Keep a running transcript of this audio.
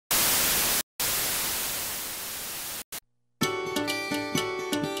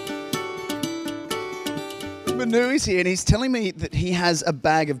Manu is here and he's telling me that he has a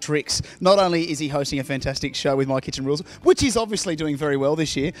bag of tricks. Not only is he hosting a fantastic show with My Kitchen Rules, which he's obviously doing very well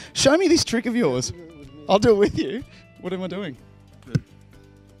this year. Show me this trick of yours. I'll do it with you. What am I doing?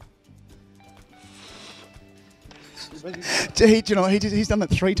 He's done that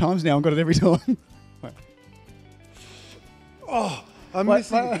 3 times now and got it every time. Oh, I'm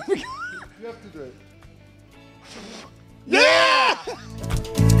missing it. You have to do it. Yeah!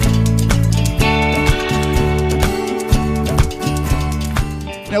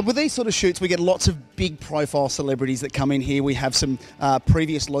 Now, with these sort of shoots, we get lots of big profile celebrities that come in here. We have some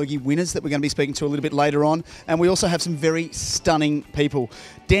previous Logie winners that we're going to be speaking to a little bit later on. And we also have some very stunning people.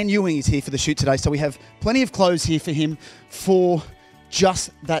 Dan Ewing is here for the shoot today, so we have plenty of clothes here for him for just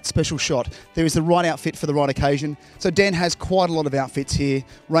that special shot. There is the right outfit for the right occasion. So Dan has quite a lot of outfits here,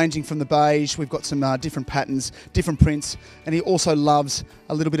 ranging from the beige. We've got some different patterns, different prints, and he also loves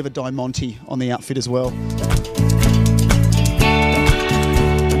a little bit of a diamante on the outfit as well.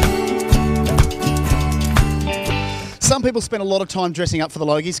 Some people spend a lot of time dressing up for the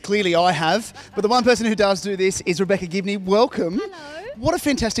Logies. Clearly I have. But the one person who does do this is Rebecca Gibney. Welcome. Hello. What a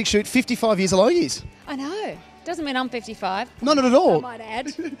fantastic shoot. 55 years of Logies. I know. Doesn't mean I'm 55. No, not at all. I might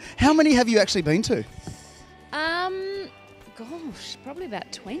add. How many have you actually been to? Gosh, probably about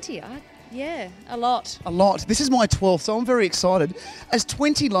 20. Yeah, a lot. A lot. This is my 12th, so I'm very excited. As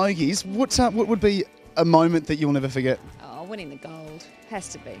 20 Logies, what would be a moment that you'll never forget? Oh, winning the gold. Has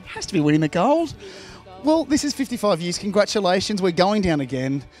to be. Has to be winning the gold. Well, this is 55 years. Congratulations. We're going down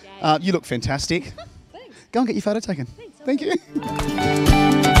again. You look fantastic. Thanks. Go and get your photo taken. Thanks. Thank you.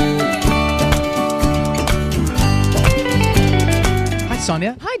 Hi,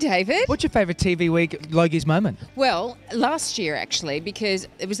 Sonia. Hi, David. What's your favourite TV Week Logies moment? Well, last year actually, because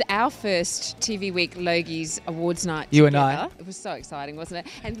it was our first TV Week Logies Awards night. You and together. I. It was so exciting, wasn't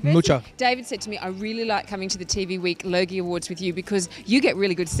it? And the best Mucho. thing, David said to me, I really like coming to the TV Week Logie Awards with you because you get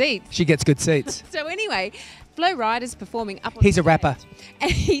really good seats. She gets good seats. So anyway, Flo Rider's performing up on He's the a rapper. stage,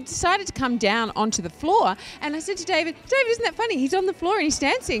 and he decided to come down onto the floor. And I said to David, isn't that funny? He's on the floor and he's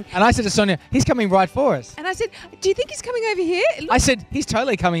dancing. And I said to Sonia, he's coming right for us. And I said, do you think he's coming over here? I said, he's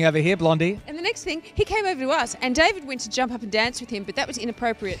totally coming over here, Blondie. And the next thing, he came over to us. And David went to jump up and dance with him, but that was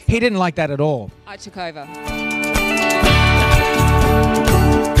inappropriate. He didn't like that at all. I took over.